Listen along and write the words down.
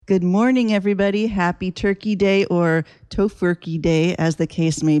Good morning, everybody. Happy Turkey Day or Tofurkey Day, as the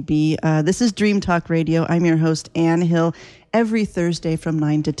case may be. This is Dream Talk Radio. I'm your host, Ann Hill, every Thursday from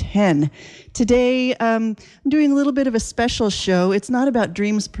 9 to 10. Today, I'm doing a little bit of a special show. It's not about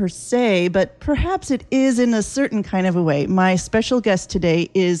dreams per se, but perhaps it is in a certain kind of a way. My special guest today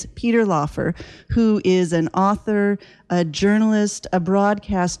is Peter Laufer, who is an author, a journalist, a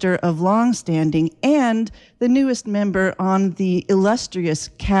broadcaster of long-standing, and the newest member on the illustrious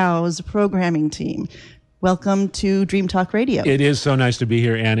Cows programming team. Welcome to Dream Talk Radio. It is so nice to be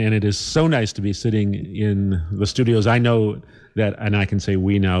here, Ann, and it is so nice to be sitting in the studios. I know that, and I can say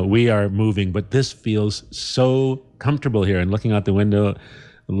we now, we are moving, but this feels so comfortable here. And looking out the window,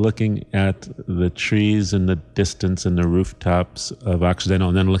 looking at the trees in the distance and the rooftops of Occidental,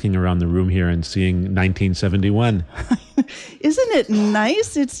 and then looking around the room here and seeing 1971. Isn't it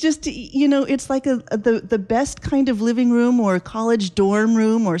nice? It's just, you know, it's like the best kind of living room or college dorm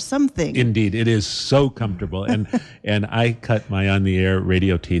room or something. Indeed, it is so comfortable. And I cut my on-the-air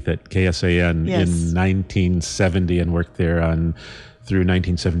radio teeth at KSAN in 1970 and worked there through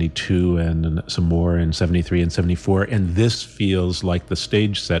 1972 and some more in 73 and 74. And this feels like the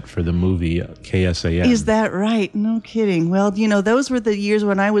stage set for the movie KSAN. Is that right? No kidding. Well, you know, those were the years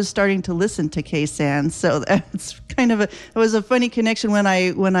when I was starting to listen to KSAN. So that's kind of it was a funny connection when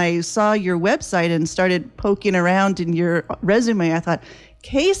I saw your website and started poking around in your resume. I thought,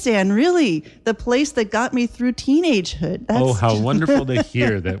 KSAN, really, the place that got me through teenagehood. That's how wonderful to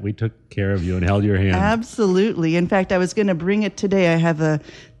hear that we took care of you and held your hand. Absolutely. In fact, I was going to bring it today. I have the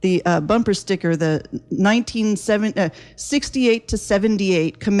bumper sticker, the 1968 to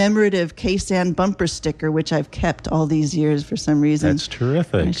 78 commemorative KSAN bumper sticker, which I've kept all these years for some reason. That's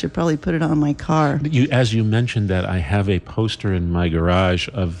terrific. I should probably put it on my car. As you mentioned that, I have a poster in my garage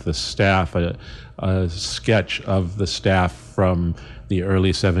of the staff, a sketch of the staff from the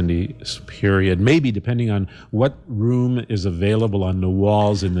early 70s period, maybe depending on what room is available on the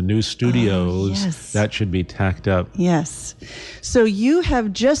walls in the new studios, that should be tacked up. Yes. So you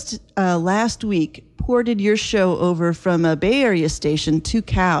have just last week ported your show over from a Bay Area station to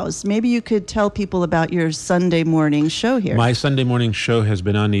Cows. Maybe you could tell people about your Sunday morning show here. My Sunday morning show has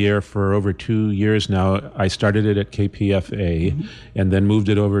been on the air for over 2 years now. I started it at KPFA and then moved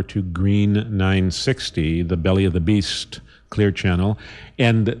it over to Green 960, the Belly of the Beast Clear Channel,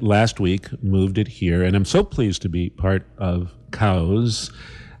 and last week moved it here, and I'm so pleased to be part of Cows.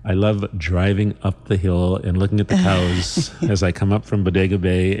 I love driving up the hill and looking at the cows as I come up from Bodega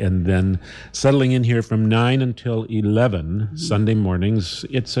Bay, and then settling in here from 9 until 11 Sunday mornings.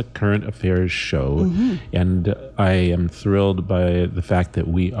 It's a current affairs show, and I am thrilled by the fact that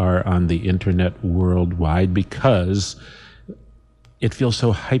we are on the internet worldwide because it feels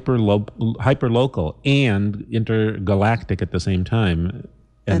so hyper-local and intergalactic at the same time.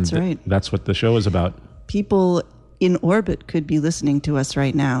 And that's right. That's what the show is about. People in orbit could be listening to us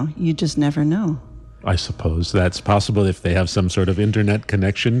right now. You just never know. I suppose that's possible if they have some sort of internet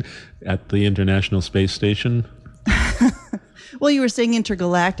connection at the International Space Station. Well, you were saying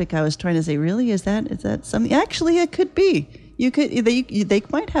intergalactic. I was trying to say, really, is that something? Actually, it could be. They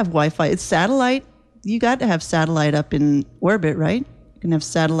might have Wi-Fi. It's satellite. You got to have satellite up in orbit, right? You can have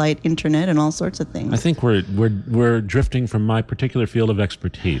satellite internet and all sorts of things. I think we're drifting from my particular field of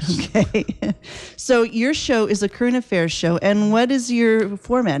expertise. Okay. So your show is a current affairs show, and what is your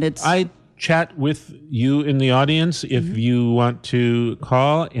format? I chat with you in the audience if you want to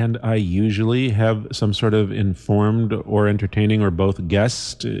call, and I usually have some sort of informed or entertaining or both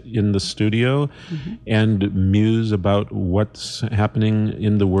guest in the studio and muse about what's happening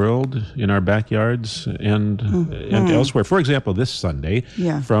in the world, in our backyards and elsewhere. For example, this Sunday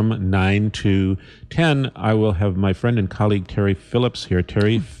from 9 to 10, I will have my friend and colleague Terry Phillips here.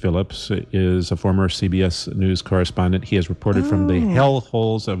 Terry Phillips is a former CBS News correspondent. He has reported from the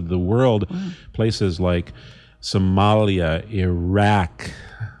hellholes of the world, places like Somalia, Iraq,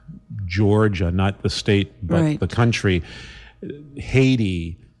 Georgia, not the state, but the country,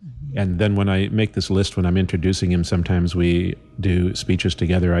 Haiti. And then when I make this list, when I'm introducing him, sometimes we do speeches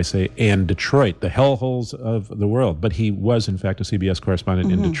together. I say, and Detroit, the hellholes of the world. But he was, in fact, a CBS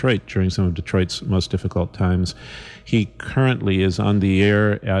correspondent in Detroit during some of Detroit's most difficult times. He currently is on the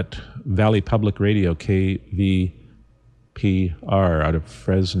air at Valley Public Radio, KVPR, out of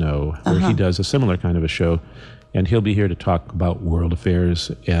Fresno, where he does a similar kind of a show. And he'll be here to talk about world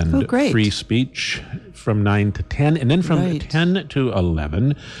affairs and free speech from 9 to 10. And then from 10 to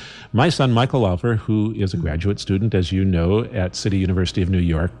 11, my son, Michael Laufer, who is a graduate student, as you know, at City University of New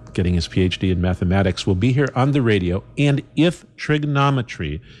York, getting his PhD in mathematics, will be here on the radio. And if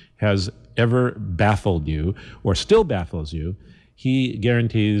trigonometry has ever baffled you or still baffles you, he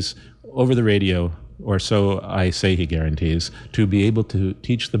guarantees over the radio, or so I say he guarantees, to be able to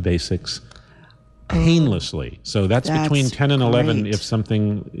teach the basics painlessly. So that's between 10 and 11 great. if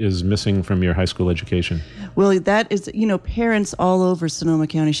something is missing from your high school education. Well, that is, parents all over Sonoma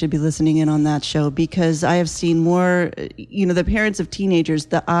County should be listening in on that show, because I have seen more, the parents of teenagers,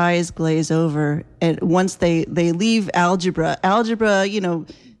 the eyes glaze over. And once they leave algebra,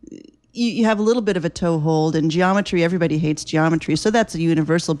 you have a little bit of a toehold, and geometry, everybody hates geometry. So that's a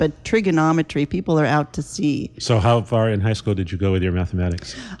universal, but trigonometry, people are out to sea. So how far in high school did you go with your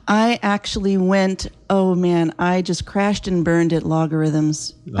mathematics? I actually went, I just crashed and burned at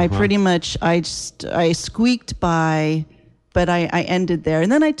logarithms. I pretty much, I squeaked by, but I ended there.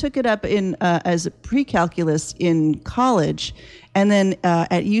 And then I took it up in as a pre-calculus in college. And then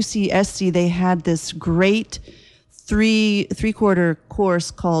at UCSC, they had this great three-quarter course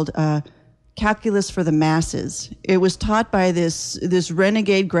called Calculus for the Masses. It was taught by this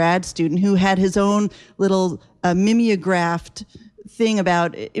renegade grad student who had his own little mimeographed thing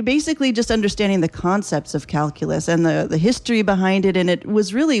about basically just understanding the concepts of calculus and the history behind it. And it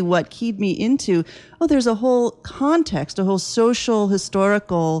was really what keyed me into, there's a whole context, a whole social,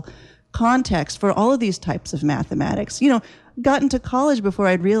 historical context for all of these types of mathematics. Got into college before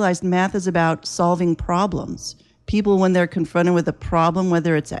I'd realized math is about solving problems. People, when they're confronted with a problem,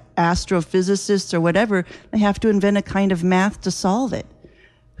 whether it's astrophysicists or whatever, they have to invent a kind of math to solve it.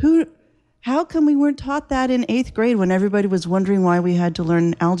 How come we weren't taught that in 8th grade when everybody was wondering why we had to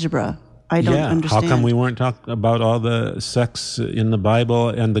learn algebra? I don't understand. How come we weren't taught about all the sex in the Bible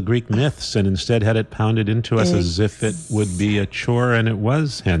and the Greek myths, and instead had it pounded into us as if it would be a chore, and it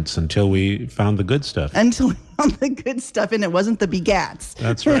was, hence, until we found the good stuff. Until we found the good stuff, and it wasn't the begats.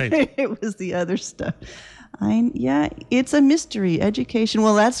 That's right. It was the other stuff. It's a mystery. Education.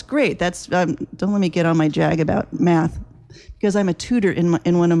 Well, that's great. That's don't let me get on my jag about math, because I'm a tutor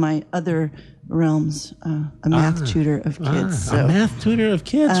in one of my other realms, a math tutor of kids. A math tutor of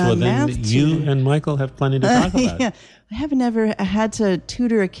kids. Well, then you and Michael have plenty to talk about. Yeah, I haven't ever had to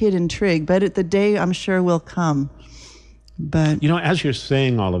tutor a kid in trig, but the day I'm sure will come. But as you're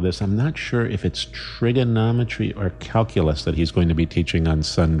saying all of this, I'm not sure if it's trigonometry or calculus that he's going to be teaching on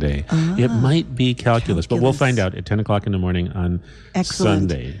Sunday. It might be calculus, but we'll find out at 10 o'clock in the morning on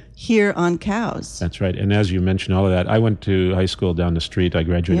Sunday. Here on Cows. That's right. And as you mentioned all of that, I went to high school down the street. I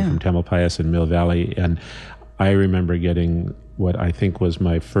graduated from Tamalpais in Mill Valley, and I remember getting what I think was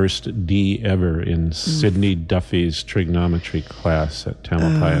my first D ever in Sidney Duffy's trigonometry class at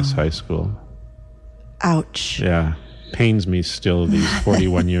Tamalpais High School. Ouch. Yeah. Pains me still these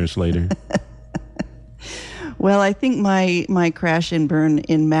 41 years later. Well, I think my crash and burn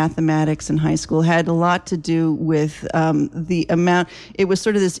in mathematics in high school had a lot to do with the amount. It was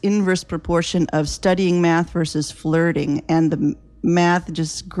sort of this inverse proportion of studying math versus flirting, and the math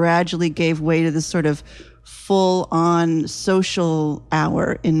just gradually gave way to this sort of full-on social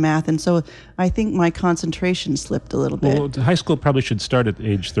hour in math. And so I think my concentration slipped a little bit. Well, high school probably should start at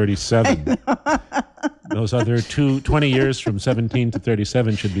age 37. Those other 20 years from 17 to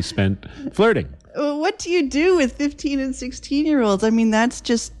 37 should be spent flirting. What do you do with 15 and 16-year-olds? I mean, that's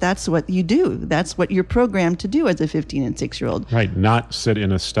what you do. That's what you're programmed to do as a 15 and 6-year-old. Right, not sit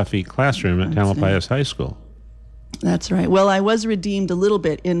in a stuffy classroom at Tamalpais High School. That's right. Well, I was redeemed a little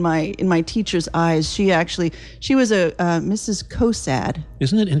bit in my teacher's eyes. She was a Mrs. Kosad.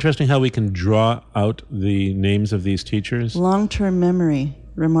 Isn't it interesting how we can draw out the names of these teachers? Long-term memory,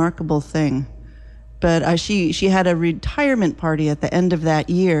 remarkable thing. But she had a retirement party at the end of that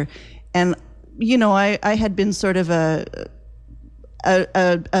year, and I had been sort of a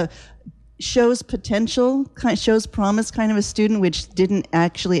shows potential, shows promise kind of a student, which didn't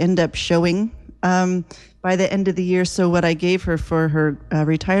actually end up showing by the end of the year. So what I gave her for her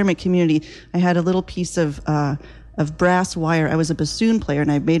retirement community, I had a little piece of brass wire. I was a bassoon player,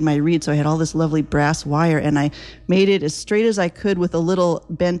 and I made my reed, so I had all this lovely brass wire, and I made it as straight as I could with a little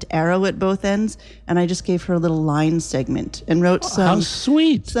bent arrow at both ends, and I just gave her a little line segment and wrote how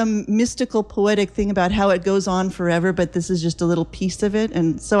sweet, some mystical, poetic thing about how it goes on forever, but this is just a little piece of it.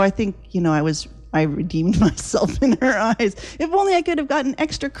 And so I think, I redeemed myself in her eyes. If only I could have gotten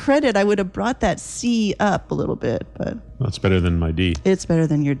extra credit, I would have brought that C up a little bit. But that's better than my D. It's better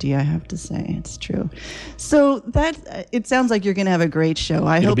than your D, I have to say. It's true. So it sounds like you're going to have a great show.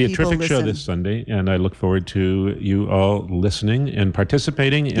 It'll be a terrific show this Sunday, and I look forward to you all listening and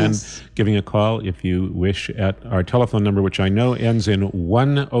participating and giving a call if you wish at our telephone number, which I know ends in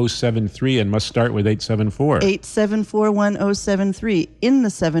 1073 and must start with 874. 874-1073 in the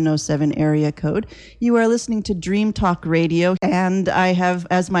 707 area code. You are listening to Dream Talk Radio, and I have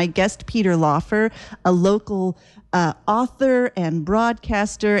as my guest Peter Lawfer, a local author and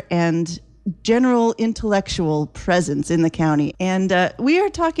broadcaster and general intellectual presence in the county. And we are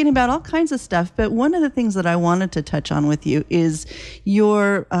talking about all kinds of stuff, but one of the things that I wanted to touch on with you is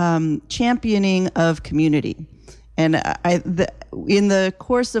your championing of community. And in the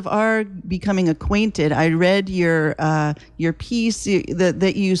course of our becoming acquainted, I read your piece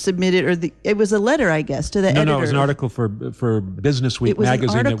that you submitted, or it was a letter, I guess, to the editor. No, it was an article for Business Week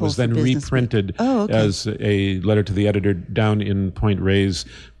magazine that was then reprinted as a letter to the editor down in Point Reyes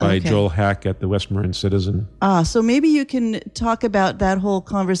by Joel Hack at the West Marin Citizen. So maybe you can talk about that whole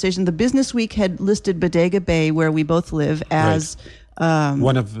conversation. The Business Week had listed Bodega Bay, where we both live, as...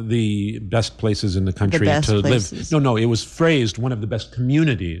 one of the best places in the country to live. No, it was phrased one of the best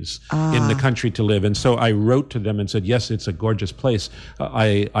communities in the country to live. And so I wrote to them and said, yes, it's a gorgeous place.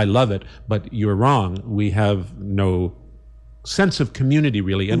 I love it, but you're wrong. We have no sense of community,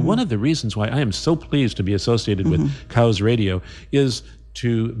 really. And one of the reasons why I am so pleased to be associated with Cows Radio is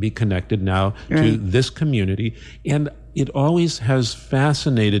to be connected now to this community. And it always has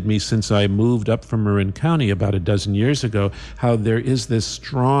fascinated me since I moved up from Marin County about a dozen years ago, how there is this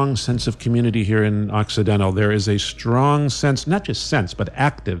strong sense of community here in Occidental. There is a strong sense, not just sense, but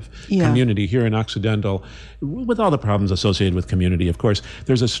active community here in Occidental, with all the problems associated with community, of course.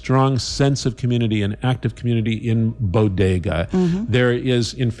 There's a strong sense of community and active community in Bodega. There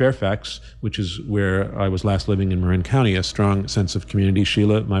is in Fairfax, which is where I was last living in Marin County, a strong sense of community.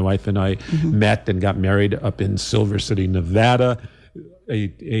 Sheila, my wife, and I met and got married up in Silver City, Nevada,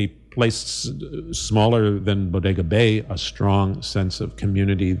 a place smaller than Bodega Bay, a strong sense of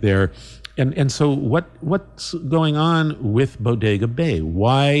community there. And so what's going on with Bodega Bay?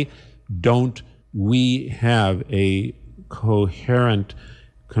 Why don't we have a coherent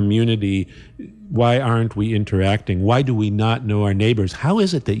community? Why aren't we interacting? Why do we not know our neighbors? How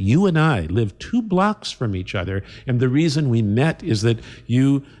is it that you and I live 2 blocks from each other? And the reason we met is that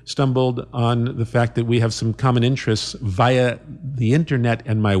you stumbled on the fact that we have some common interests via the internet,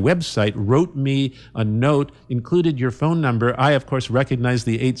 and my website, wrote me a note, included your phone number. I, of course, recognized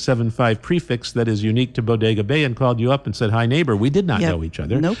the 875 prefix that is unique to Bodega Bay and called you up and said, hi, neighbor. We did not know each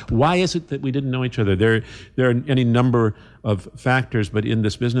other. Why is it that we didn't know each other? There are any number of factors, but in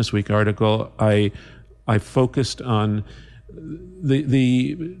this Business Week article, I focused on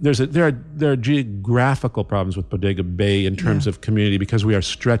there are geographical problems with Bodega Bay in terms of community because we are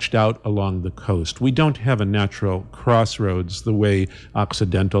stretched out along the coast. We don't have a natural crossroads the way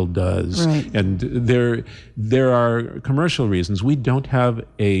Occidental does, and there are commercial reasons. We don't have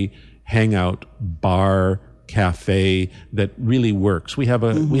a hangout bar cafe that really works. We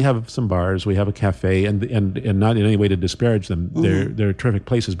have some bars, we have a cafe, and not in any way to disparage them. They're terrific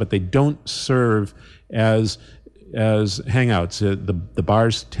places, but they don't serve as hangouts. The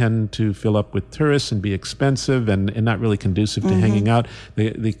bars tend to fill up with tourists and be expensive and not really conducive to hanging out.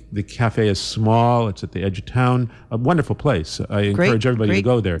 The cafe is small. It's at the edge of town. A wonderful place. I encourage everybody to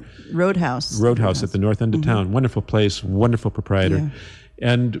go there. Roadhouse at the north end of town. Wonderful place. Wonderful proprietor.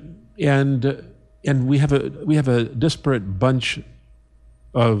 And we have a disparate bunch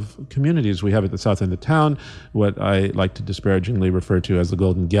of communities. We have at the south end of town what I like to disparagingly refer to as the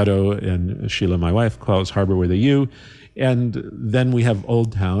Golden Ghetto, and Sheila, my wife, calls Harbor with a U. And then we have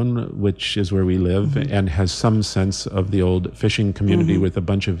Old Town, which is where we live and has some sense of the old fishing community with a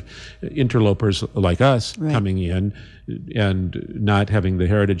bunch of interlopers like us coming in and not having the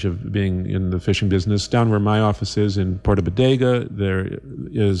heritage of being in the fishing business. Down where my office is in Puerto Bodega, there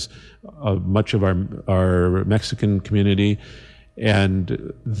is much of our Mexican community.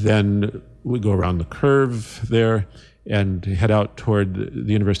 And then we go around the curve there and head out toward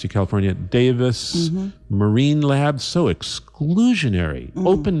the University of California at Davis. Marine Lab, so exclusionary,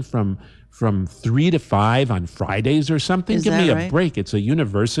 open from 3 to 5 on Fridays or something. Give me a break. It's a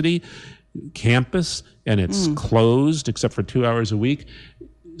university campus and it's closed except for 2 hours a week.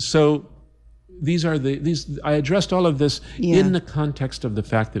 So I addressed all of this in the context of the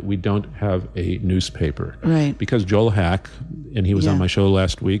fact that we don't have a newspaper. Because Joel Hack, and he was on my show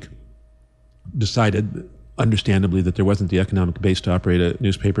last week, decided understandably that there wasn't the economic base to operate a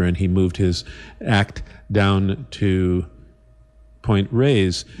newspaper, and he moved his act down to Point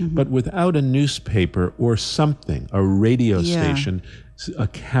Reyes. But without a newspaper or something, a radio station, a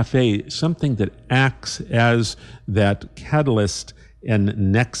cafe, something that acts as that catalyst and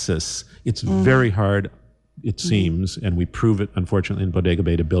nexus, it's very hard, it seems, and we prove it, unfortunately, in Bodega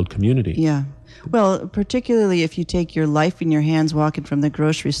Bay, to build community. Well, particularly if you take your life in your hands walking from the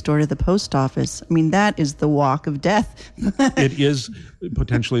grocery store to the post office. I mean, that is the walk of death. It is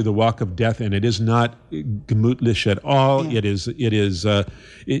potentially the walk of death, and it is not gemütlich at all. Yeah. It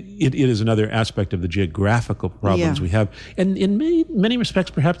is another aspect of the geographical problems we have. And in many respects,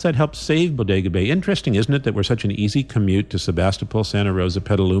 perhaps that helped save Bodega Bay. Interesting, isn't it, that we're such an easy commute to Sebastopol, Santa Rosa,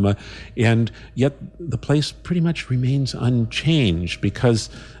 Petaluma, and yet the place pretty much remains unchanged because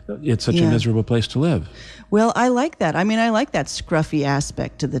it's such a miserable place to live. Well, I like that. I mean, I like that scruffy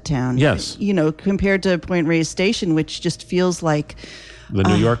aspect to the town. Yes. You know, compared to Point Reyes Station, which just feels like the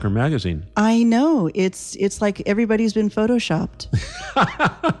New Yorker magazine. I know. It's like everybody's been photoshopped.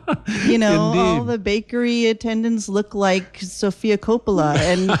 You know, Indeed. all the bakery attendants look like Sofia Coppola.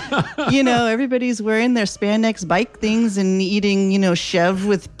 And, you know, everybody's wearing their spandex bike things and eating, you know, chev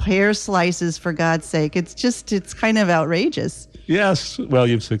with pear slices, for God's sake. It's kind of outrageous. Yes. Well,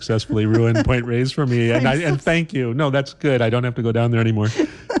 you've successfully ruined Point Reyes for me. And thank you. No, that's good. I don't have to go down there anymore.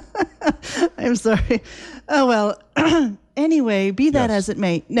 I'm sorry. Oh, well, anyway, be that as it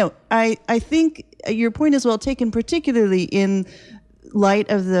may. No, I think your point is well taken, particularly in light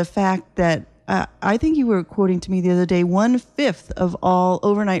of the fact that I think you were quoting to me the other day, 1/5 of all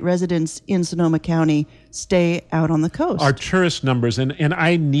overnight residents in Sonoma County stay out on the coast. Our tourist numbers, and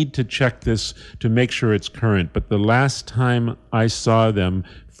I need to check this to make sure it's current, but the last time I saw them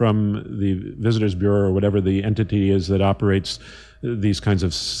from the Visitors Bureau or whatever the entity is that operates these kinds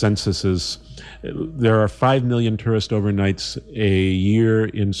of censuses, there are 5 million tourist overnights a year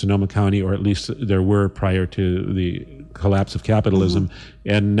in Sonoma County, or at least there were prior to the collapse of capitalism.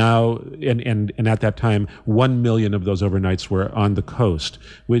 And now, and at that time, 1 million of those overnights were on the coast.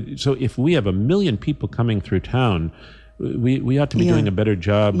 So if we have 1 million people coming through town, we ought to be doing a better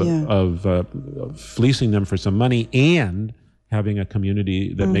job of fleecing them for some money and having a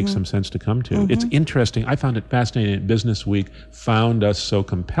community that makes some sense to come to. It's interesting. I found it fascinating. Business Week found us so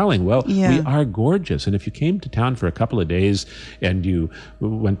compelling. Well, we are gorgeous. And if you came to town for a couple of days and you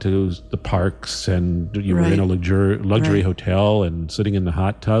went to the parks and you were in a luxury hotel and sitting in the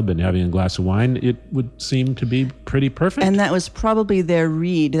hot tub and having a glass of wine, it would seem to be pretty perfect. And that was probably their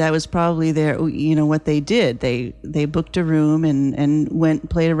read. That was probably their, you know, what they did. They booked a room and went,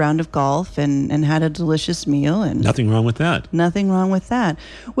 played a round of golf and had a delicious meal. And nothing wrong with that. Nothing wrong with that.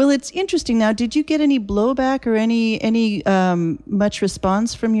 Well, it's interesting. Now, did you get any blowback or any much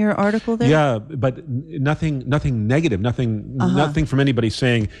response from your article there? Yeah, but nothing negative. Nothing from anybody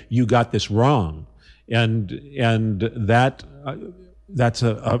saying you got this wrong, and that's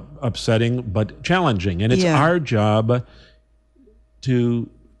upsetting but challenging. And it's our job to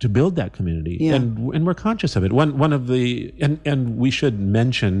build that community, and we're conscious of it. One of the and we should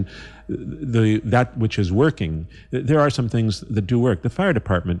mention that which is working. There are some things that do work. The fire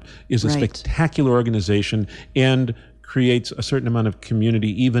department is a spectacular organization and creates a certain amount of community,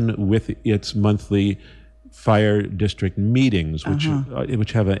 even with its monthly fire district meetings, which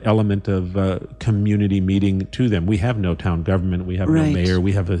have an element of community meeting to them. We have no town government. We have no mayor.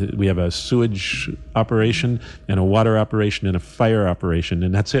 We have a sewage operation and a water operation and a fire operation,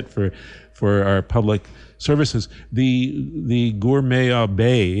 and that's it for our public services. The Gourmet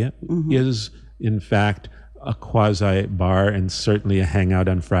Bay is, in fact, a quasi bar and certainly a hangout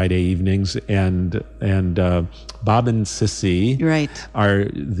on Friday evenings. And Bob and Sissy are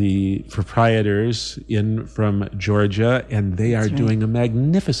the proprietors from Georgia, and they are doing a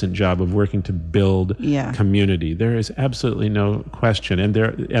magnificent job of working to build community. There is absolutely no question,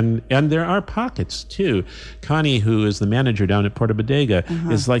 and there are pockets too. Connie, who is the manager down at Puerto Bodega,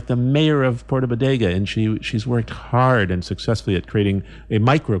 is like the mayor of Puerto Bodega, and she's worked hard and successfully at creating a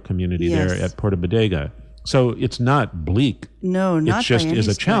micro community there at Puerto Bodega. So it's not bleak. No, not it just by any is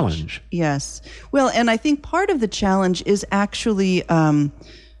a stretch. challenge. Yes. Well, and I think part of the challenge is actually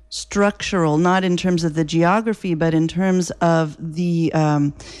structural, not in terms of the geography, but in terms of the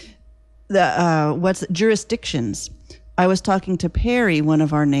jurisdictions. I was talking to Perry, one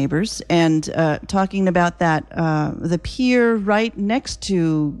of our neighbors, and talking about that the pier right next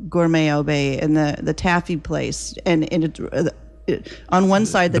to Gourmet Bay and the taffy place, and on one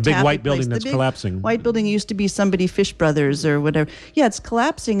side, the big taffy white building place, that's collapsing. White building used to be somebody Fish Brothers or whatever. Yeah, it's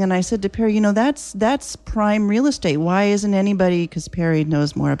collapsing. And I said to Perry, that's prime real estate. Why isn't anybody? Because Perry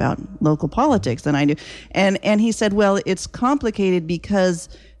knows more about local politics than I do. And he said, well, it's complicated because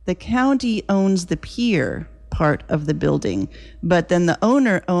the county owns the pier part of the building, but then the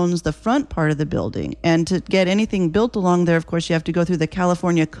owner owns the front part of the building. And to get anything built along there, of course, you have to go through the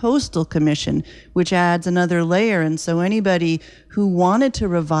California Coastal Commission, which adds another layer. And so anybody who wanted to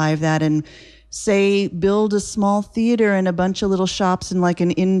revive that and say, build a small theater and a bunch of little shops in like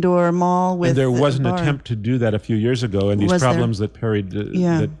an indoor mall with And there was an bar. attempt to do that a few years ago, and these Was there? problems that Perry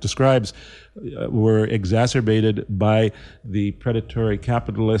that describes were exacerbated by the predatory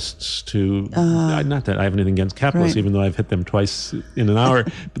capitalists to, not that I have anything against capitalists, Right. even though I've hit them twice in an hour,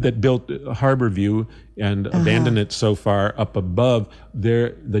 but that built Harborview and abandoned it so far up above.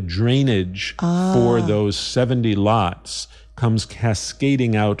 The drainage for those 70 lots comes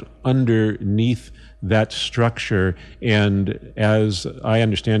cascading out underneath that structure. And as I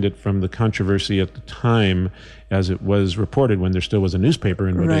understand it from the controversy at the time, as it was reported when there still was a newspaper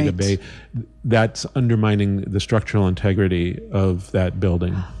in Bodega Right. Bay, that's undermining the structural integrity of that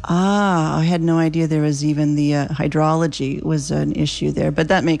building. I had no idea there was even the hydrology was an issue there. But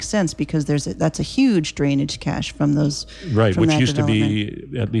that makes sense because that's a huge drainage cache from those. Right, from which that used development. to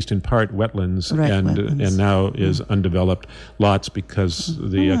be, at least in part, wetlands, Right, and wetlands. and now is undeveloped lots because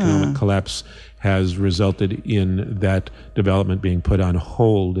the economic collapse has resulted in that development being put on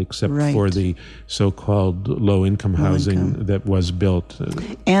hold, except Right. for the so-called low-income housing that was built.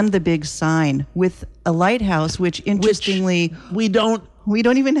 And the big sign with a lighthouse, which interestingly we don't we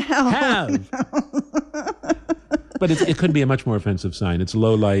don't even have. But it could be a much more offensive sign. It's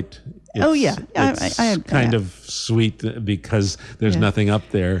low light. It's, Oh, yeah. It's kind of sweet because there's nothing up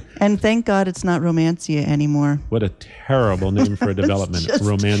there. And thank God it's not Romancia anymore. What a terrible name for a development, Just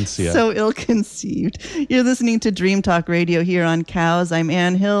Romancia. So ill-conceived. You're listening to Dream Talk Radio here on Cows. I'm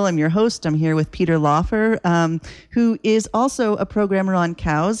Ann Hill. I'm your host. I'm here with Peter Laufer, who is also a programmer on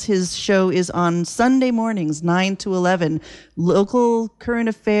Cows. His show is on Sunday mornings, 9 to 11. Local current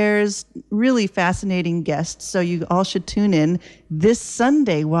affairs, really fascinating guests. So you all should tune in this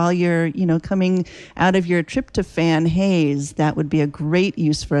Sunday while you're, coming out of your tryptophan haze. That would be a great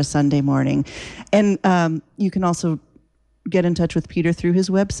use for a Sunday morning. And you can also get in touch with Peter through his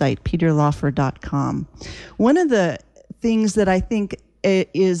website, peterlaufer.com. One of the things that I think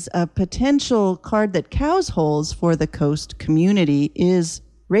is a potential card that Cows holds for the Coast community is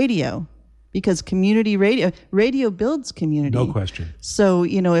radio. Because community radio builds community. No question. So,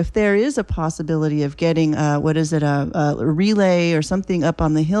 if there is a possibility of getting, a relay or something up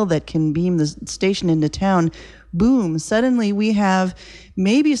on the hill that can beam the station into town, boom, suddenly we have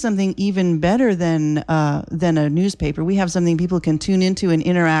maybe something even better than a newspaper. We have something people can tune into and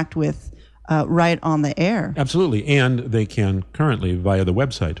interact with right on the air. Absolutely. And they can currently via the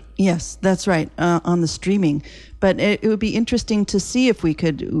website. Yes, that's right, on the streaming. But it would be interesting to see if we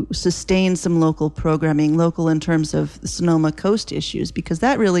could sustain some local programming, local in terms of the Sonoma Coast issues, because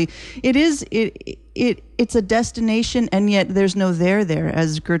that really, it's a destination, and yet there's no there,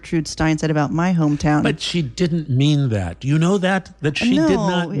 as Gertrude Stein said about my hometown. But she didn't mean that. Do you know that? That she No, did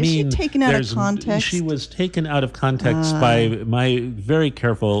not mean... is she taken out of context? She was taken out of context by my very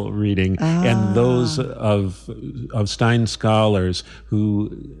careful reading and those of Stein scholars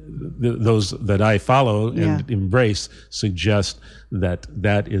who, those that I follow and embrace, suggest that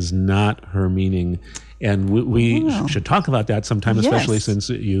is not her meaning. And we should talk about that sometime, especially since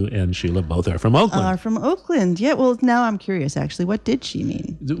you and Sheila both are from Oakland. From Oakland. Yeah, well, now I'm curious, actually. What did she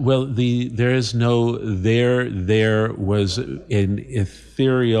mean? Well, there is no there. There was an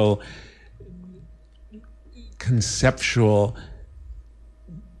ethereal, conceptual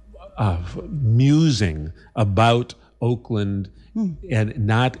musing about Oakland, and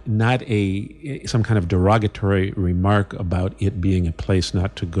not some kind of derogatory remark about it being a place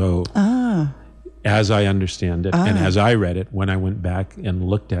not to go. As I understand it, and as I read it when I went back and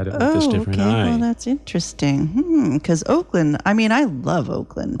looked at it with this different eye. Well, that's interesting. Because Oakland, I love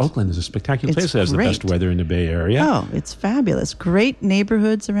Oakland. Oakland is a spectacular place. It's It has great. the best weather in the Bay Area. Oh, it's fabulous. Great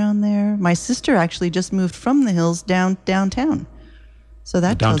neighborhoods around there. My sister actually just moved from the hills downtown. So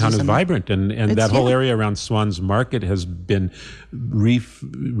that tells Downtown you is something. vibrant, and that whole area around Swan's Market has been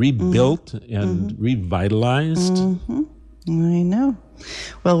rebuilt and revitalized. I know.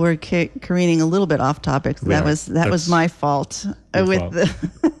 Well, we're careening a little bit off topic. That was my fault.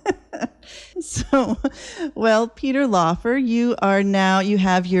 So, well, Peter Laufer, you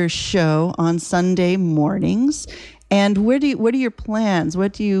have your show on Sunday mornings. And what are your plans?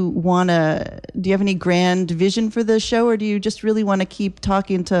 Do you have any grand vision for the show, or do you just really want to keep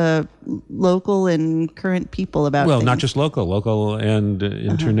talking to local and current people about things? Not just local and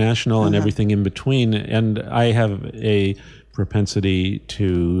international and everything in between. And I have a propensity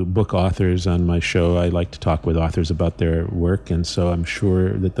to book authors on my show. I like to talk with authors about their work, and so I'm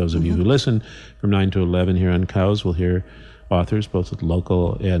sure that those of you who listen from 9 to 11 here on Cows will hear authors, both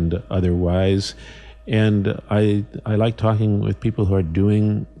local and otherwise. And I like talking with people who are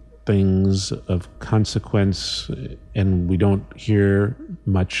doing things of consequence, and we don't hear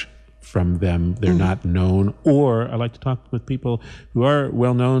much from them. They're not known. Or I like to talk with people who are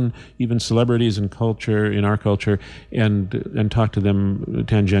well known, even celebrities in our culture, and talk to them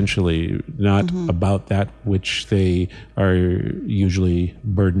tangentially, not about that which they are usually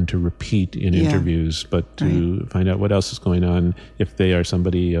burdened to repeat in interviews, but to find out what else is going on. If they are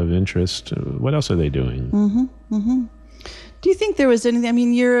somebody of interest, what else are they doing? Do you think there was anything? I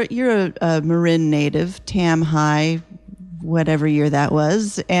mean, you're a Marin native, Tam High, whatever year that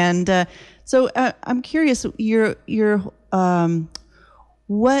was, and so I'm curious.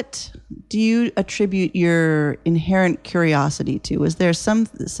 What do you attribute your inherent curiosity to? Was there some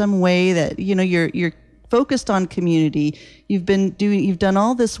way that you're focused on community? You've done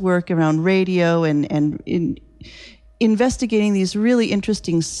all this work around radio and in investigating these really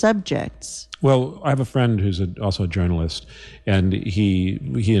interesting subjects. Well, I have a friend who's also a journalist, and he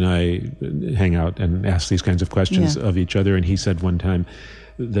and I hang out and ask these kinds of questions of each other. And he said one time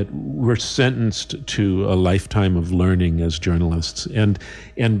that we're sentenced to a lifetime of learning as journalists, and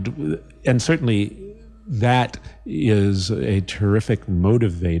certainly that is a terrific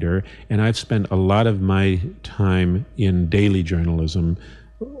motivator. And I've spent a lot of my time in daily journalism,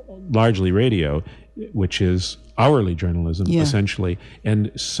 largely radio, which is hourly journalism, essentially.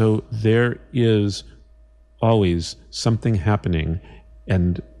 And so there is always something happening,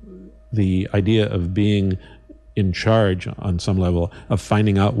 and the idea of being in charge on some level of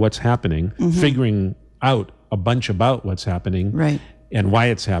finding out what's happening, figuring out a bunch about what's happening, and why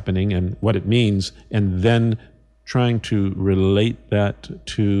it's happening and what it means, and then trying to relate that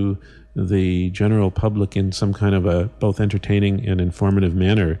to the general public in some kind of a both entertaining and informative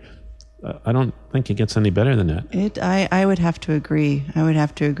manner. I don't think it gets any better than that. I would have to agree.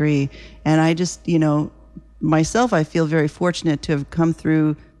 And I just, myself, I feel very fortunate to have come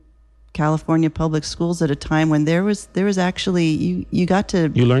through California public schools at a time when there was actually, you got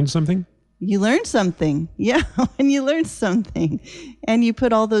to... You learned something? You learned something. Yeah, when you learned something. And you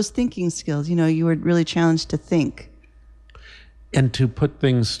put all those thinking skills, you were really challenged to think. And to put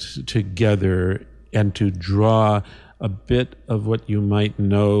things together and to draw a bit of what you might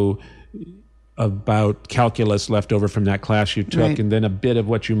know about calculus left over from that class you took, and then a bit of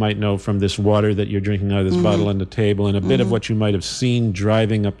what you might know from this water that you're drinking out of this bottle on the table, and a bit of what you might have seen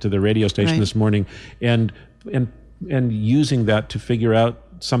driving up to the radio station this morning, and using that to figure out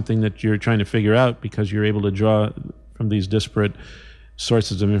something that you're trying to figure out because you're able to draw from these disparate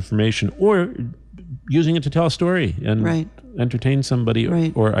sources of information, or using it to tell a story and entertain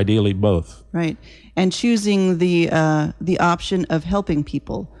somebody, or ideally both. Right. And choosing the option of helping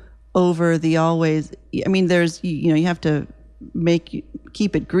people over the always, I mean, there's, you have to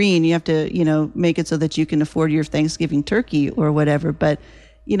keep it green. You have to, make it so that you can afford your Thanksgiving turkey or whatever. But,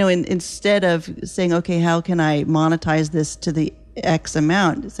 instead of saying, okay, how can I monetize this to the X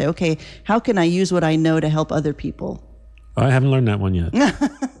amount, say, okay, how can I use what I know to help other people? I haven't learned that one yet.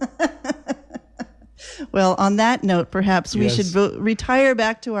 Well, on that note, perhaps we should retire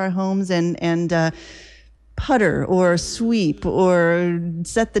back to our homes and putter or sweep or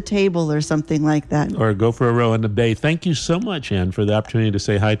set the table or something like that. Or go for a row in the bay. Thank you so much, Ann, for the opportunity to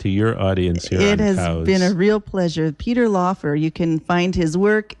say hi to your audience here on Cows. It has been a real pleasure. Peter Laufer, you can find his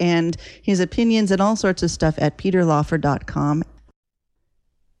work and his opinions and all sorts of stuff at peterlaufer.com.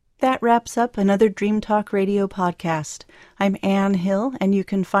 That wraps up another Dream Talk Radio podcast. I'm Ann Hill, and you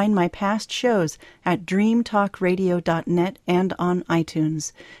can find my past shows at dreamtalkradio.net and on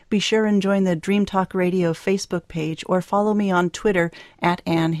iTunes. Be sure and join the Dream Talk Radio Facebook page or follow me on Twitter at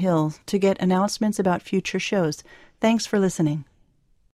Ann Hill to get announcements about future shows. Thanks for listening.